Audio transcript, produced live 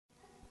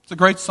It's a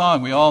great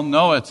song. We all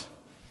know it.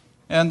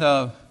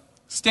 And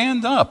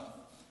stand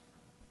up.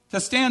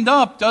 To stand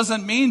up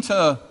doesn't mean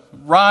to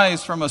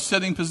rise from a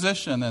sitting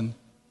position and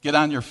get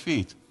on your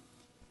feet.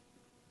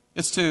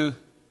 It's to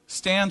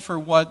stand for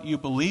what you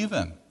believe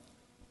in.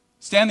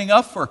 Standing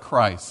up for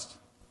Christ.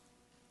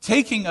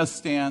 Taking a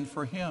stand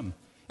for Him.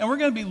 And we're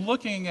going to be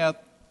looking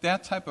at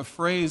that type of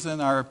phrase in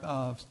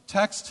our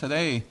text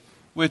today,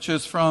 which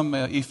is from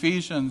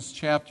Ephesians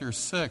chapter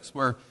 6,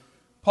 where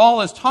Paul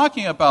is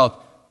talking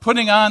about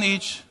putting on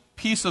each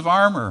piece of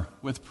armor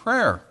with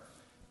prayer,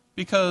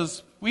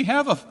 because we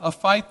have a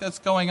fight that's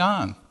going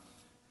on.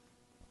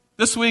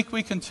 This week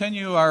we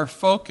continue our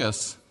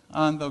focus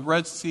on the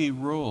Red Sea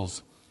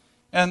rules.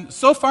 And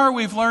so far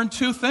we've learned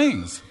two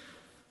things.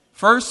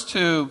 First,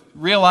 to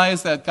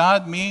realize that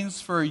God means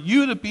for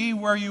you to be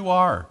where you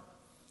are.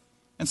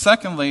 And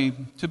secondly,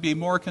 to be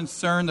more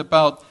concerned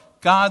about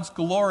God's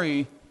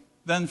glory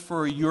than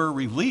for your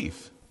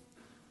relief.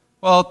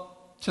 Well,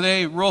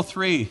 today, Rule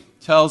 3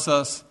 tells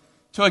us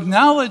to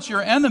acknowledge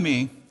your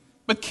enemy,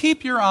 but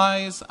keep your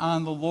eyes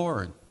on the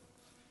Lord.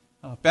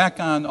 Back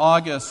on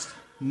August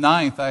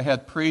 9th, I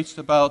had preached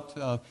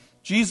about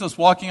Jesus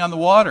walking on the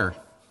water,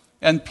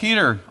 and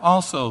Peter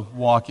also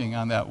walking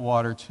on that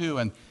water too,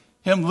 and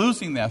him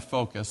losing that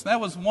focus. That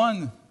was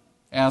one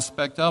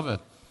aspect of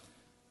it.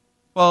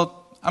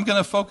 Well, I'm going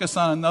to focus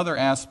on another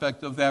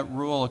aspect of that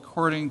rule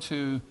according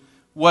to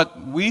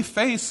what we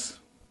face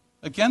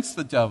against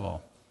the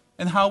devil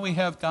and how we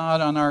have God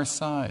on our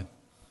side.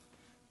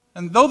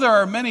 And though there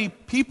are many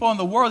people in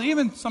the world,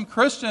 even some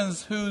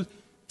Christians, who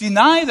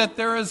deny that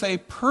there is a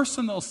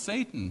personal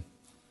Satan,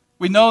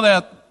 we know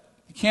that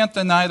you can't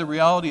deny the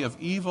reality of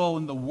evil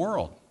in the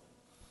world.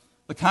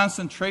 The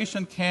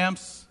concentration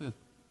camps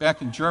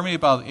back in Germany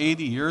about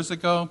 80 years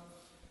ago,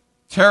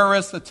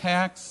 terrorist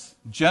attacks,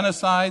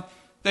 genocide,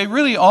 they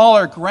really all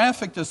are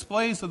graphic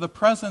displays of the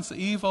presence of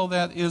evil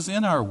that is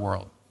in our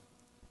world.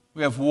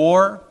 We have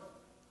war,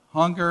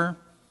 hunger,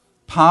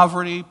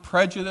 poverty,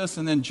 prejudice,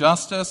 and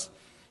injustice,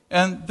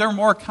 and they're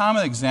more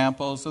common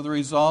examples of the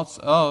results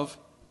of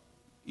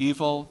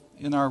evil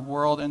in our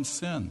world and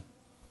sin.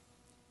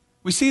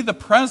 We see the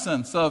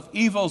presence of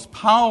evil's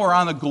power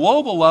on a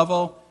global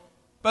level,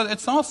 but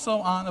it's also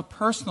on a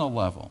personal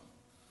level.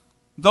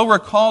 Though we're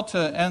called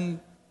to end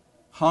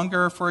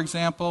hunger, for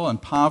example,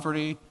 and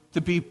poverty,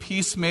 to be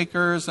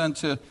peacemakers and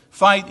to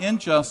fight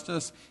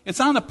injustice, it's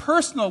on a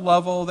personal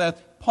level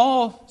that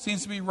Paul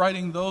seems to be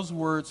writing those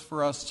words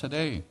for us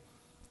today.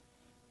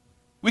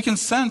 We can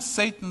sense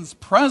Satan's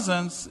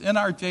presence in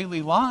our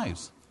daily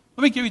lives.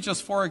 Let me give you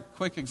just 4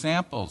 quick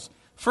examples.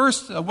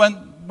 First,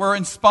 when we're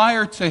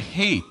inspired to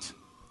hate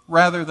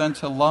rather than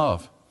to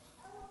love.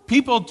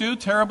 People do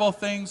terrible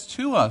things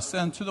to us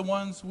and to the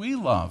ones we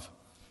love.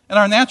 And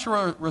our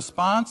natural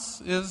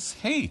response is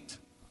hate.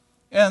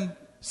 And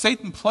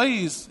Satan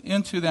plays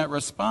into that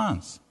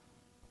response.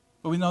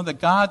 But we know that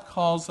God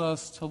calls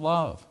us to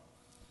love.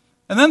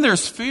 And then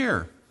there's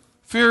fear.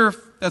 Fear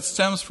that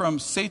stems from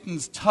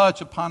Satan's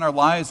touch upon our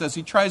lives as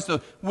he tries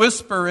to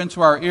whisper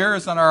into our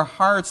ears and our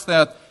hearts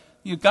that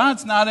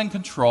God's not in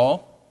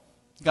control.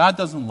 God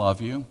doesn't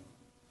love you.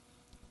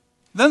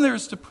 Then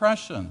there's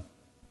depression.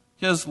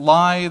 His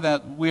lie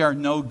that we are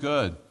no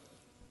good.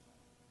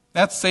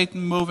 That's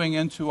Satan moving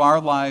into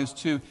our lives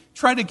to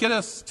try to get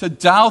us to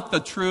doubt the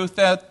truth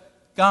that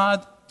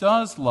God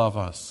does love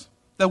us,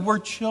 that we're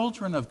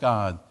children of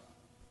God,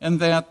 and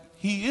that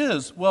He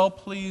is well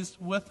pleased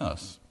with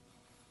us.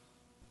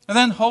 And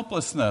then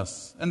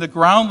hopelessness and the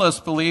groundless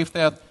belief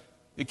that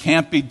it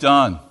can't be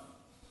done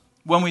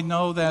when we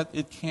know that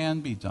it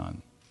can be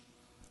done.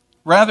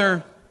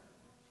 Rather,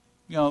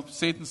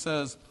 Satan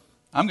says,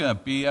 I'm going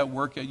to be at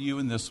work at you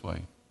in this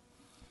way.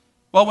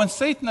 Well, when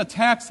Satan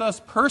attacks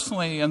us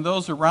personally and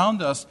those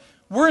around us,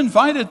 we're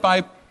invited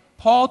by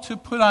Paul to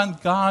put on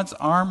God's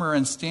armor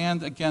and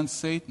stand against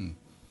Satan.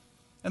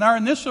 And our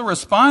initial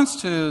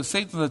response to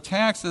Satan's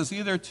attacks is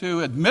either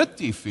to admit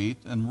defeat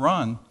and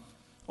run,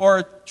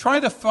 or try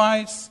to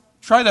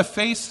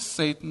face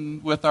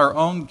Satan with our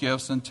own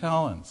gifts and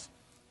talents.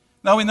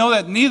 Now we know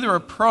that neither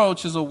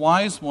approach is a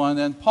wise one,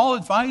 and Paul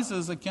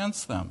advises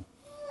against them.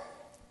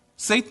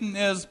 Satan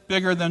is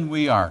bigger than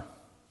we are.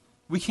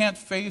 We can't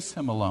face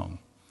him alone.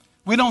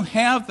 We don't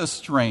have the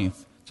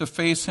strength to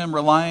face him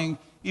relying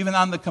even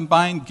on the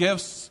combined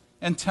gifts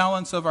and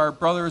talents of our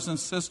brothers and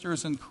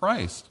sisters in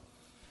Christ.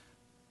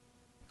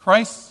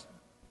 Christ,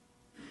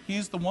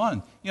 He's the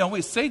one.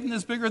 Satan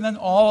is bigger than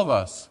all of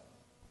us.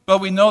 But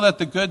we know that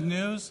the good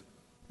news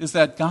is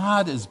that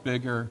God is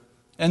bigger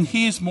and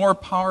He's more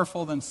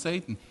powerful than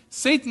Satan.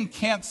 Satan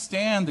can't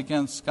stand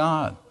against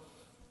God.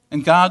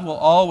 And God will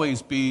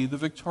always be the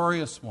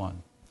victorious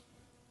one.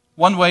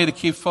 One way to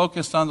keep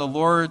focused on the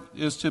Lord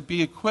is to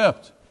be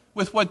equipped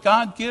with what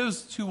God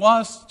gives to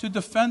us to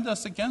defend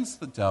us against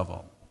the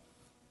devil.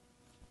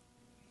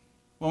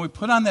 When we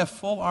put on that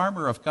full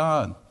armor of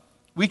God,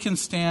 we can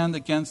stand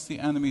against the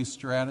enemy's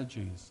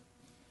strategies.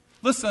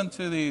 Listen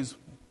to these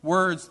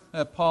words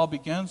that Paul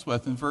begins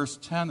with in verse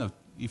 10 of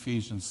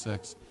Ephesians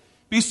 6.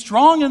 Be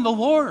strong in the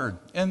Lord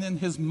and in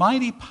his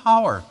mighty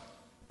power.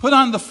 Put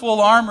on the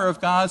full armor of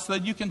God so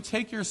that you can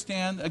take your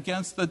stand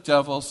against the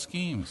devil's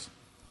schemes.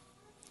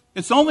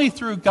 It's only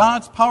through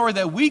God's power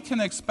that we can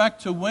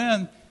expect to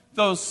win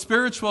those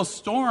spiritual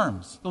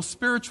storms, those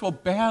spiritual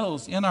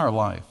battles in our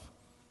life.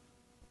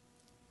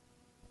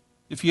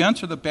 If you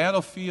enter the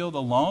battlefield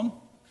alone,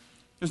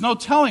 there's no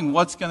telling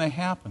what's going to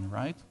happen,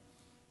 right?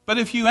 But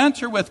if you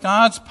enter with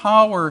God's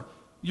power,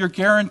 you're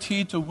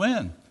guaranteed to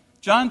win.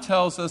 John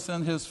tells us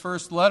in his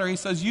first letter, he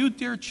says, "You,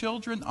 dear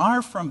children,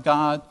 are from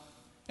God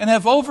and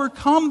have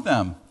overcome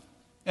them."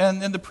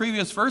 And in the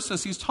previous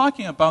verses, he's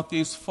talking about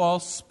these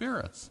false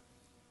spirits.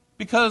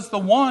 Because the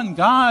one,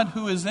 God,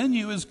 who is in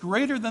you is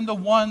greater than the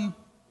one,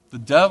 the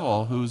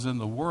devil, who's in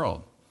the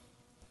world.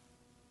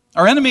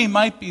 Our enemy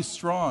might be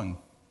strong,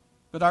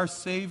 but our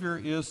Savior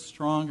is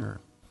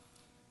stronger.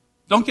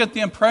 Don't get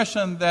the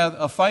impression that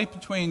a fight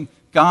between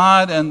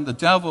God and the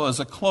devil is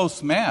a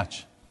close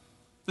match.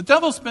 The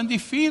devil's been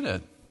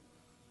defeated.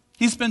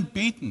 He's been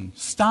beaten,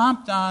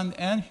 stomped on,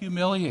 and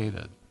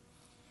humiliated.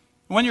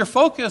 When you're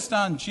focused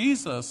on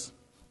Jesus,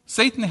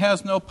 Satan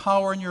has no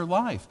power in your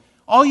life.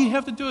 All you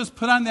have to do is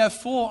put on that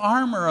full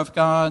armor of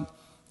God,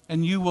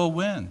 and you will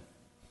win.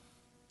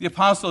 The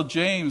Apostle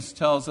James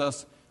tells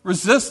us,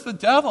 resist the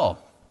devil,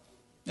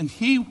 and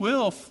he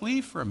will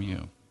flee from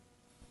you.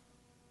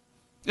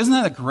 Isn't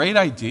that a great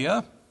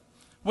idea?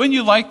 Wouldn't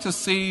you like to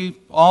see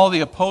all the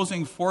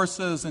opposing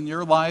forces in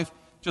your life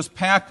just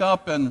pack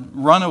up and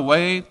run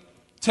away,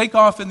 take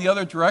off in the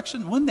other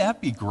direction? Wouldn't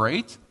that be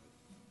great?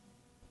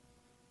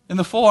 In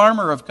the full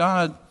armor of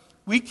God,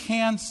 we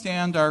can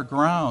stand our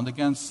ground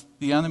against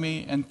the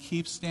enemy and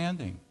keep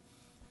standing.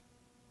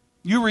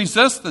 You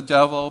resist the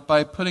devil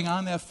by putting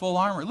on that full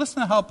armor.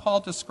 Listen to how Paul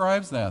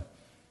describes that.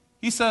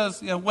 He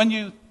says,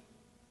 when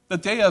the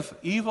day of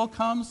evil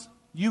comes,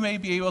 you may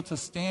be able to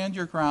stand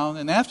your ground,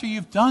 and after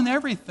you've done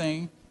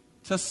everything,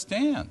 to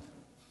stand.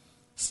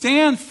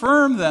 Stand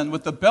firm then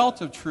with the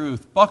belt of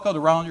truth buckled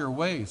around your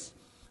waist,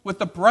 with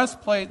the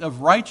breastplate of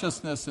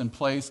righteousness in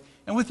place,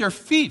 and with your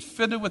feet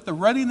fitted with the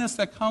readiness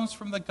that comes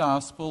from the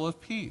gospel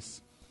of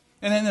peace.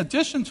 And in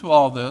addition to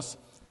all this,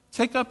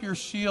 take up your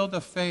shield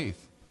of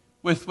faith,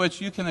 with which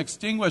you can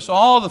extinguish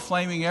all the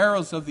flaming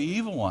arrows of the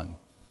evil one.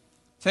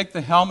 Take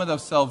the helmet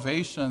of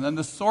salvation and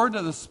the sword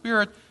of the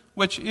Spirit,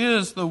 which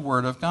is the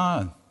Word of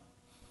God.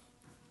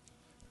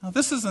 Now,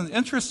 this is an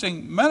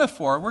interesting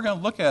metaphor. We're going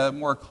to look at it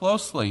more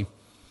closely.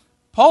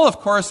 Paul, of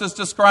course, is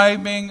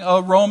describing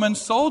a Roman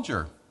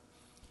soldier.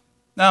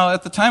 Now,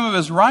 at the time of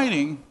his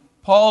writing,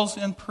 Paul's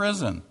in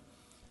prison,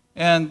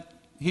 and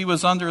he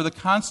was under the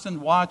constant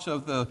watch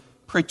of the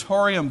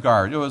Praetorium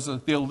Guard. It was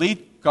the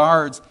elite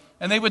guards,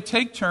 and they would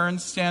take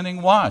turns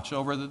standing watch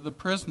over the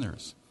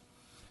prisoners.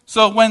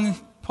 So when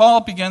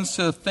Paul begins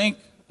to think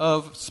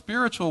of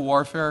spiritual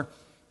warfare,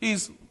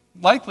 he's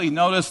likely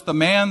noticed the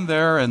man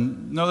there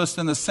and noticed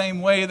in the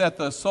same way that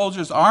the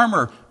soldier's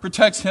armor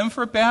protects him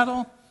for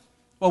battle.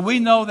 Well, we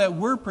know that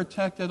we're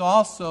protected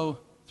also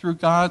through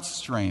God's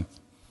strength.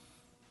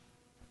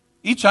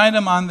 Each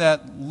item on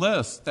that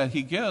list that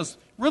he gives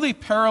really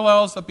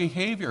parallels a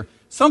behavior,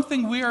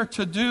 something we are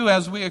to do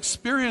as we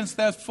experience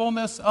that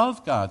fullness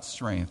of God's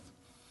strength.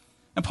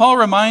 And Paul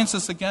reminds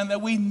us again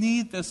that we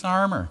need this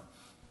armor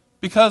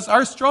because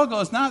our struggle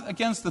is not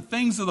against the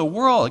things of the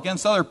world,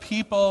 against other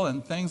people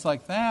and things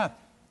like that.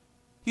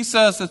 He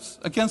says it's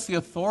against the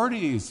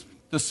authorities,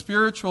 the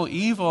spiritual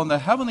evil in the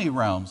heavenly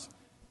realms.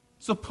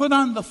 So put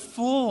on the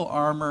full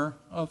armor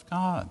of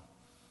God.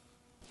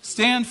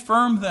 Stand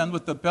firm then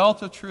with the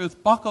belt of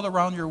truth buckled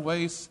around your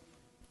waist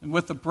and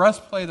with the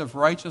breastplate of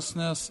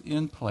righteousness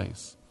in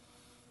place.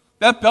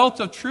 That belt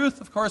of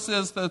truth, of course,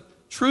 is the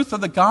truth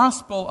of the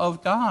gospel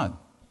of God.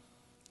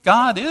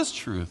 God is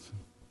truth.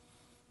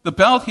 The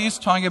belt he's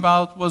talking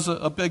about was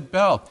a big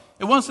belt.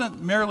 It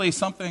wasn't merely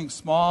something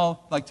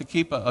small like to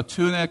keep a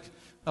tunic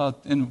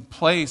in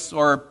place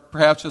or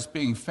perhaps just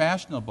being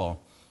fashionable.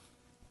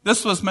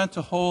 This was meant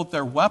to hold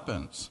their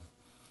weapons.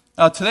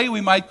 Today we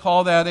might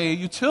call that a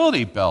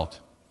utility belt.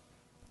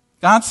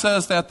 God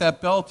says that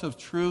belt of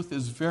truth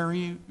is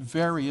very,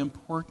 very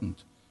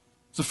important.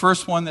 It's the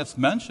first one that's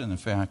mentioned, in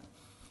fact.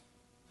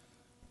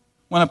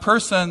 When a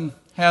person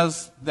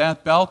has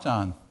that belt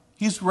on,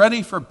 he's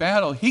ready for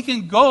battle. He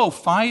can go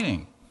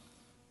fighting.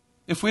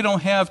 If we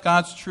don't have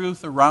God's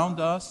truth around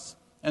us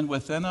and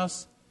within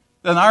us,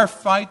 then our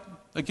fight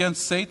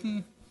against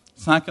Satan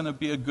is not going to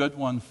be a good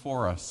one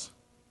for us.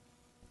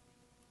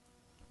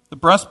 The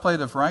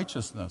breastplate of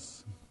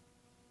righteousness.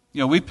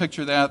 We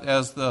picture that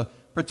as the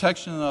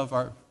protection of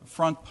our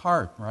front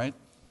part, right?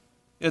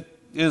 It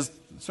is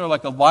sort of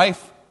like a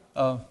life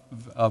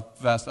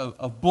vest,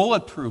 a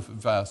bulletproof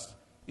vest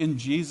in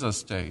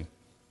Jesus' day.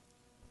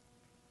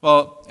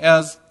 Well,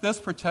 as this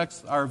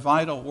protects our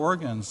vital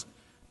organs,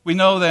 we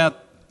know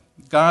that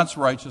God's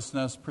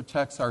righteousness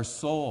protects our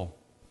soul.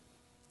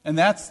 And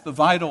that's the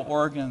vital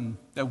organ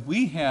that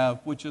we have,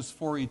 which is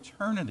for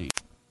eternity.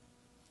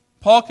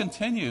 Paul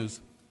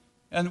continues,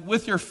 and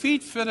with your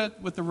feet fitted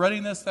with the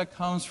readiness that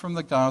comes from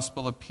the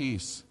gospel of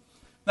peace.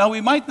 Now, we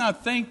might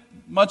not think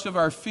much of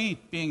our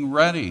feet being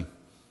ready.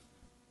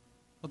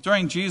 Well,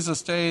 during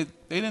Jesus' day,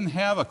 they didn't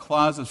have a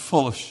closet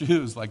full of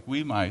shoes like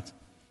we might.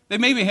 They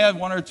maybe had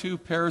one or two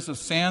pairs of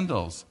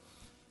sandals.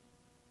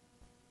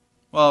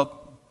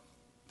 Well,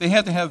 they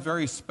had to have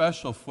very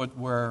special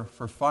footwear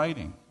for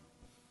fighting.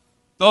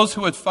 Those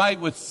who would fight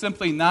would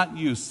simply not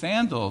use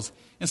sandals.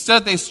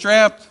 Instead, they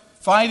strapped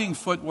fighting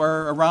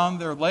footwear around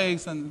their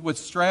legs and with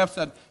straps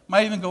that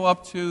might even go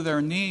up to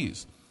their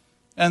knees.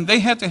 And they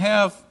had to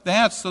have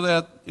that so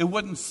that it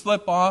wouldn't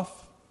slip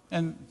off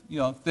and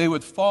they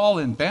would fall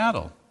in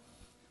battle.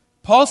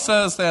 Paul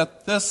says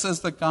that this is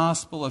the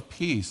gospel of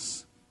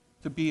peace,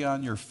 to be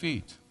on your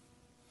feet.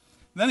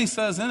 And then he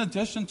says, in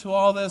addition to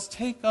all this,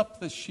 take up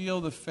the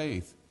shield of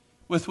faith,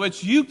 with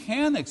which you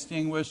can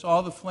extinguish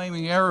all the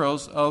flaming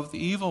arrows of the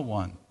evil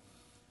one.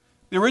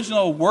 The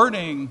original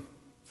wording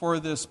for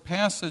this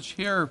passage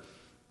here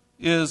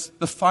is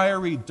the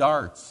fiery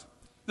darts,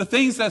 the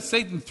things that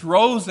Satan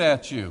throws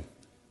at you,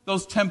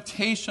 those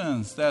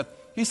temptations that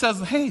he says,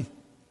 hey,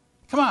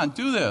 come on,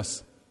 do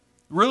this.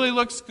 It really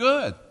looks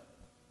good.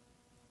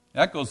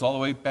 That goes all the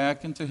way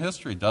back into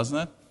history, doesn't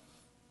it?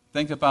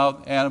 Think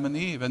about Adam and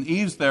Eve. And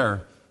Eve's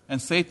there,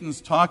 and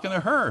Satan's talking to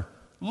her.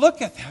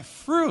 Look at that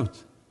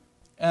fruit.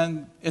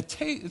 And it's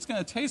going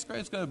to taste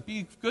great. It's going to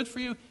be good for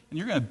you, and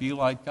you're going to be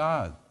like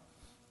God.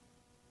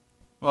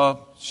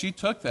 Well, she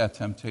took that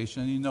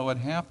temptation, and you know what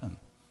happened.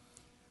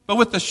 But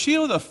with the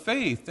shield of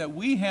faith that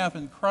we have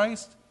in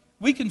Christ,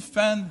 we can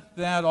fend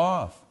that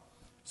off.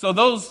 So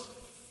those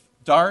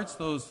darts,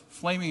 those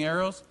flaming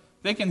arrows,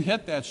 they can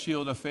hit that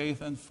shield of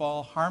faith and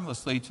fall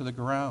harmlessly to the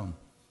ground.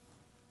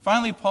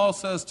 Finally, Paul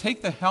says,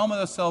 take the helmet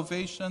of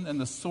salvation and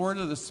the sword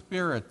of the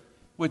Spirit,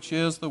 which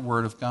is the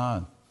Word of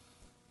God.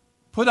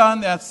 Put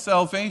on that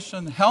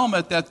salvation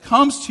helmet that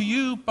comes to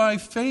you by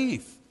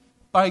faith,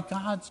 by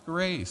God's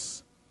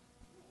grace.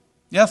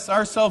 Yes,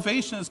 our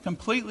salvation is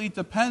completely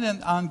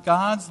dependent on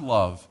God's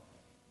love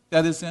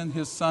that is in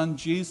His Son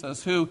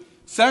Jesus, who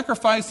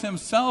sacrificed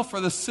Himself for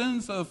the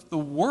sins of the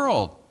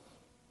world.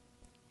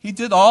 He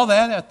did all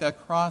that at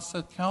that cross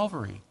at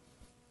Calvary.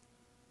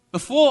 The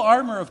full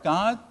armor of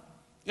God,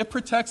 it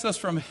protects us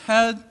from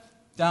head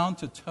down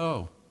to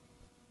toe.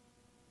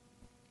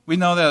 We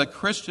know that a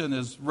Christian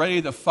is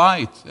ready to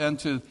fight and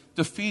to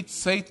defeat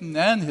Satan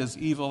and his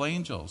evil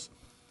angels.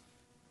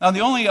 Now,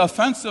 the only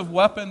offensive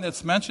weapon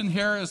that's mentioned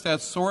here is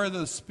that sword of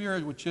the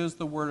Spirit, which is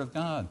the Word of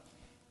God.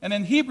 And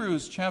in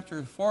Hebrews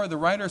chapter 4, the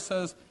writer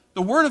says,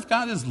 the Word of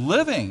God is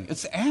living,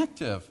 it's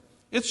active,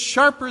 it's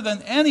sharper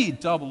than any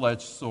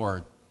double-edged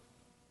sword.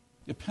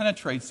 It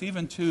penetrates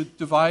even to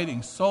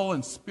dividing soul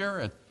and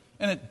spirit,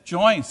 and it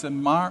joints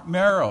and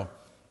marrow.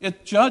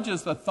 It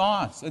judges the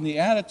thoughts and the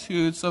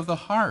attitudes of the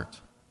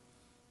heart.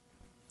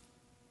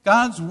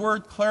 God's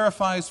Word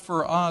clarifies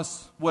for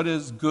us what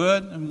is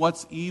good and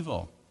what's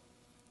evil.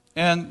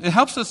 And it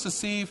helps us to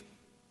see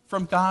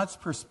from God's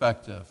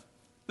perspective,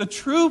 the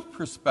true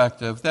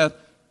perspective that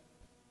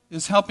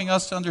is helping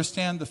us to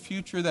understand the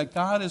future that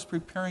God is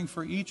preparing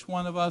for each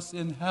one of us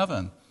in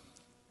heaven.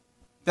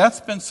 That's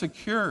been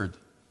secured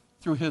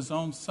through His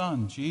own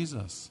Son,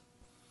 Jesus.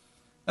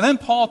 And then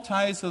Paul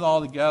ties it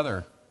all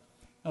together.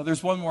 Now,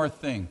 there's one more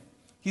thing.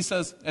 He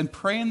says, and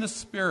pray in the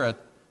Spirit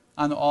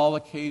on all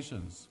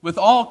occasions, with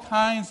all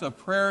kinds of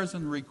prayers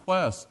and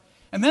requests.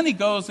 And then he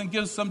goes and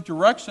gives some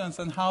directions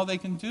on how they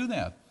can do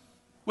that.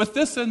 With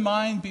this in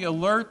mind, be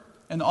alert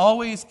and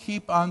always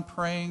keep on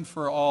praying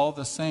for all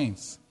the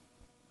saints.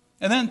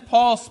 And then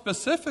Paul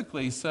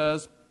specifically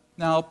says,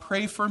 now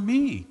pray for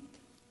me,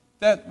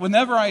 that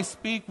whenever I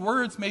speak,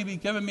 words may be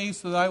given me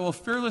so that I will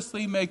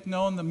fearlessly make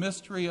known the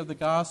mystery of the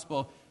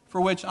gospel,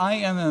 for which I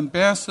am an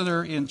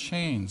ambassador in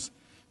chains.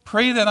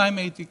 Pray that I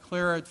may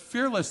declare it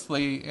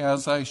fearlessly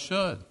as I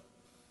should.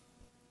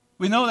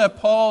 We know that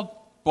Paul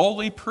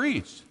boldly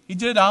preached. He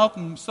did out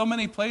in so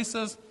many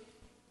places,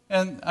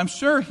 and I'm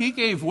sure he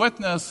gave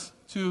witness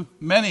to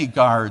many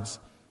guards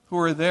who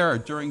were there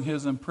during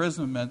his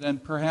imprisonment,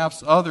 and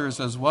perhaps others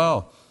as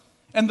well.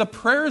 And the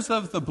prayers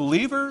of the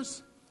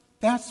believers,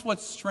 that's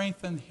what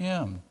strengthened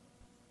him.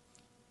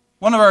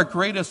 One of our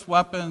greatest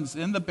weapons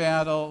in the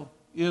battle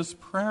is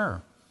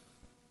prayer.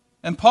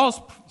 And Paul's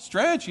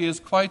strategy is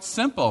quite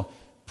simple.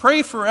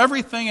 Pray for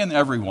everything and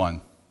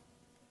everyone.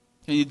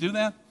 Can you do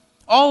that?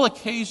 All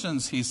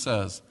occasions, he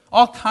says.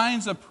 All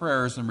kinds of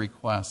prayers and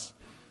requests.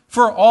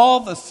 For all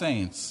the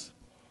saints,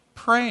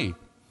 pray.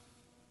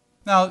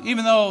 Now,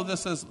 even though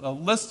this is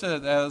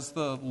listed as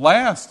the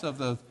last of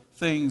the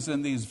things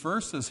in these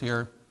verses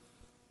here,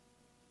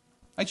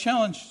 I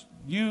challenge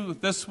you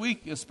this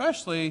week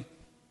especially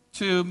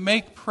to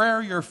make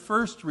prayer your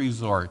first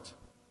resort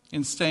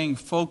in staying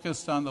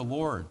focused on the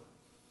Lord.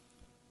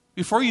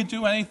 Before you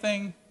do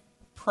anything,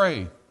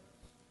 pray.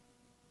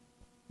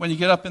 When you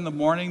get up in the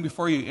morning,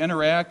 before you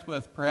interact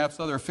with perhaps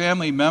other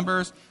family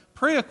members,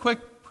 pray a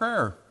quick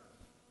prayer.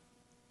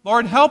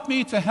 Lord, help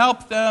me to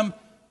help them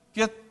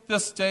get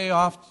this day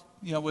off,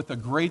 with a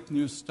great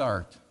new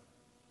start.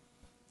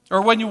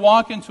 Or when you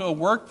walk into a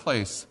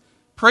workplace,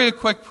 pray a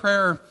quick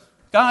prayer.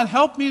 God,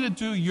 help me to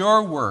do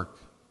your work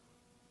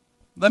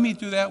Let me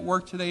do that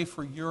work today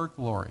for your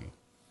glory.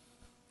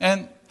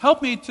 And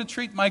help me to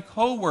treat my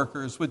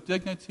co-workers with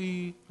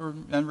dignity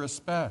and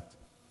respect.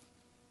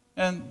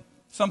 And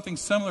something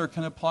similar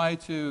can apply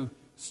to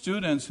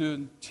students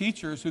and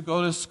teachers who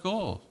go to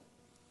school.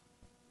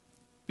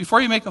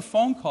 Before you make a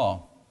phone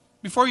call,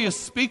 before you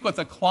speak with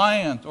a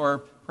client or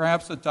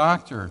perhaps a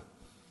doctor,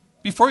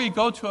 before you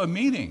go to a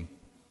meeting,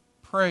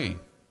 pray.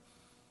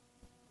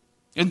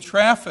 In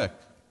traffic,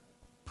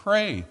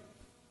 pray.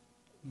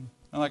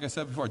 And like I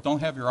said before, don't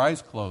have your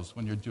eyes closed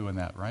when you're doing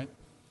that, right?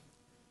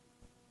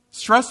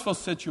 Stressful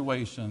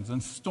situations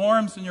and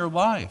storms in your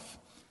life.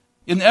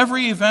 In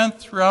every event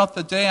throughout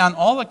the day, on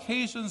all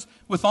occasions,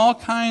 with all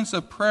kinds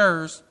of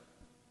prayers,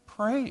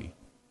 pray.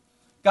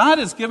 God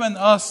has given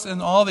us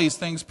in all these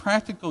things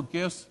practical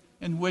gifts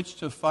in which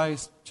to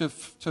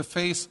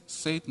face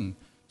Satan,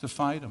 to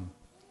fight him.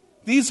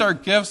 These are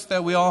gifts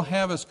that we all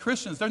have as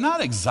Christians. They're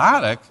not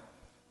exotic,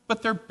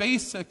 but they're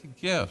basic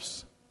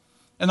gifts.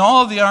 And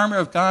all of the armor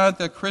of God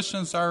that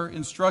Christians are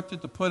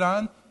instructed to put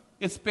on,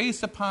 it's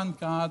based upon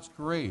God's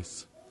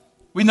grace.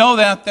 We know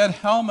that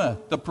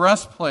helmet, the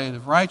breastplate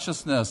of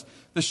righteousness,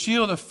 the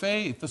shield of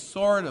faith, the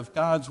sword of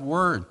God's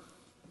word,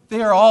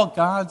 they are all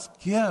God's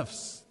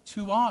gifts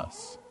to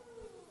us.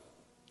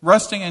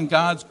 Resting in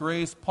God's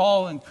grace,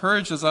 Paul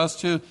encourages us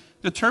to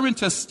determine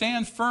to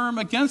stand firm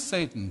against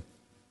Satan.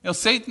 You know,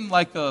 Satan,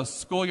 like a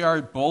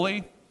schoolyard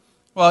bully,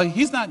 well,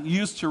 he's not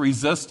used to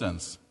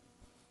resistance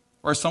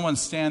or someone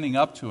standing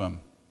up to him.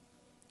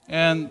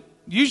 And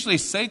usually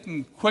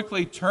Satan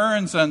quickly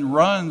turns and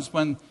runs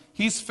when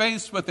he's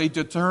faced with a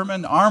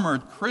determined,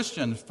 armored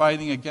Christian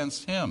fighting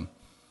against him.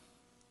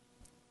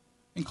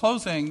 In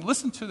closing,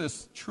 listen to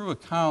this true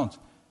account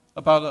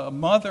about a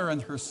mother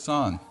and her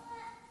son.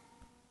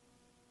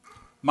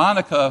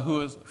 Monica,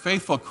 who is a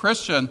faithful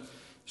Christian,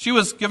 she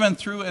was given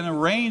through an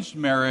arranged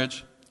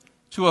marriage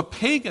to a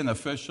pagan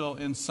official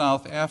in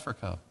South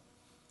Africa.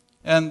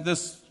 And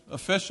this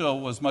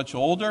official was much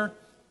older,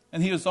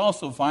 and he was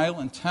also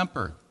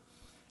violent-tempered.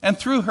 And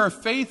through her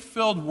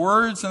faith-filled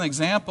words and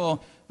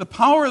example, the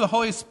power of the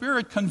Holy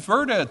Spirit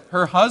converted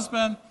her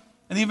husband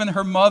and even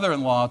her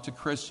mother-in-law to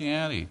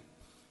Christianity.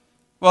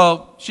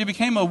 Well, she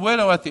became a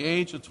widow at the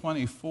age of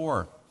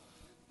 24.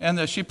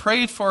 And she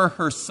prayed for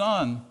her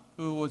son,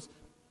 who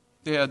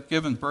they had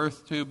given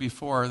birth to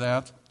before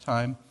that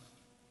time,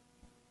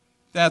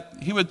 that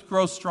he would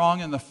grow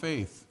strong in the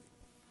faith.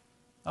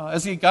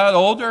 As he got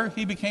older,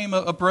 he became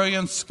a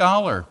brilliant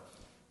scholar.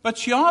 But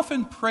she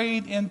often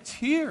prayed in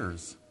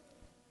tears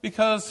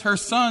because her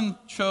son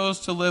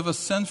chose to live a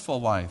sinful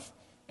life,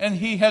 and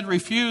he had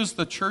refused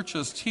the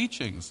church's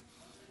teachings.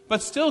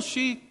 But still,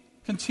 she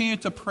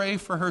continued to pray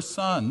for her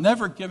son,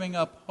 never giving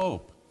up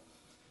hope.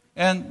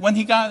 And when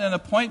he got an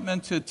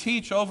appointment to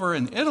teach over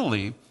in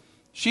Italy,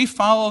 she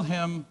followed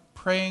him,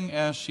 praying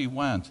as she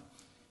went.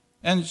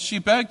 And she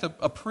begged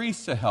a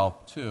priest to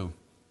help, too.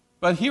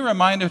 But he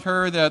reminded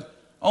her that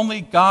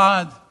only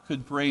God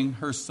could bring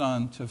her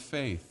son to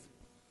faith.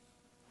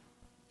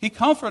 He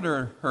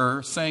comforted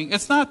her, saying,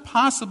 "It's not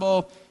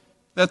possible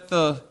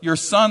that your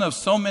son of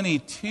so many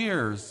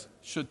tears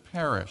should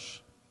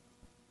perish."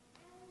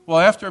 Well,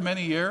 after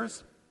many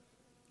years,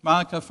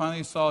 Monica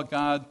finally saw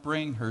God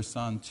bring her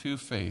son to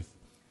faith.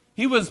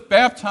 He was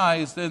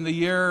baptized in the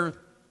year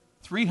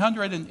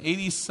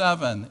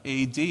 387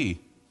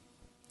 A.D.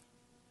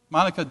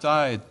 Monica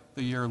died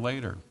the year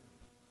later.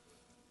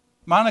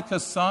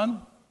 Monica's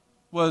son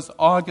was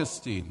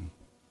Augustine,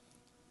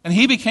 and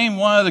he became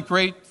one of the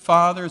great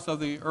fathers of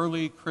the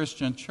early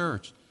Christian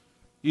church.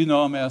 You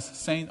know him as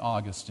St.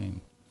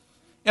 Augustine.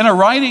 In a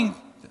writing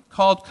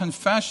called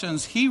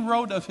Confessions, he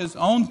wrote of his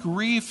own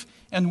grief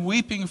and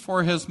weeping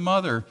for his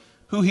mother,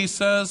 who he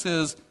says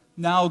is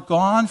now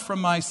gone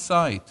from my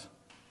sight,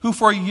 who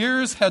for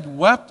years had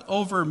wept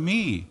over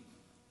me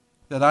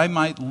that I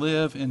might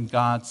live in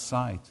God's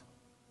sight.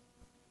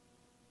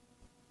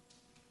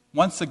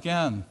 Once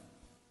again,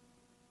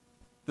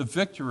 the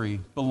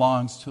victory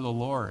belongs to the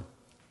Lord.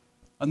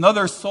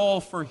 Another soul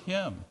for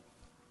him.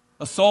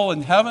 A soul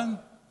in heaven,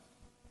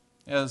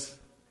 as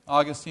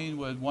Augustine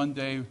would one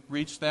day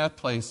reach that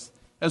place,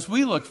 as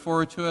we look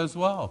forward to as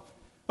well.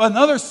 But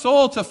another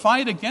soul to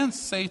fight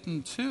against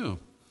Satan too.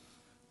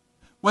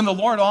 When the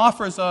Lord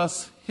offers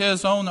us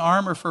his own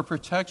armor for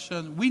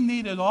protection, we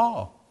need it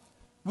all.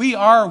 We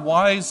are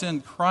wise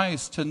in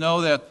Christ to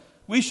know that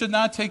we should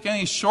not take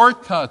any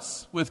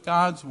shortcuts with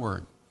God's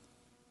word.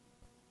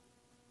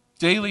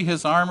 Daily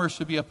his armor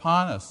should be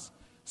upon us,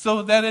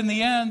 so that in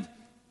the end,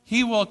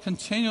 he will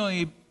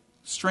continually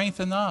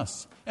strengthen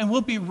us, and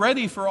we'll be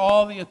ready for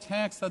all the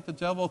attacks that the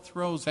devil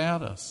throws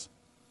at us.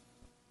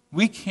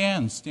 We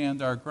can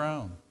stand our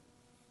ground.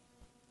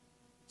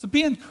 So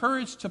be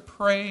encouraged to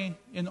pray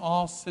in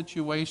all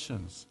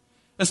situations,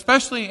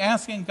 especially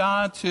asking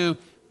God to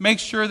make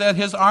sure that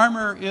his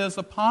armor is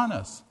upon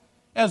us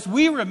as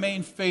we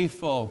remain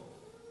faithful,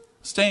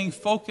 staying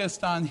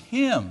focused on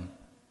him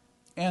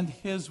and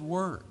his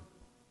word.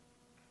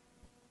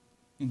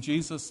 In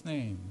Jesus'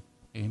 name,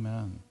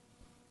 amen.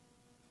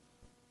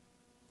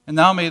 And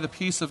now may the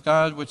peace of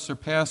God, which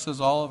surpasses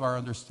all of our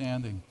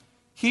understanding,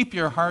 keep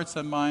your hearts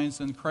and minds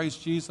in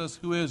Christ Jesus,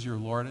 who is your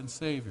Lord and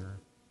Savior.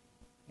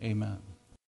 Amen.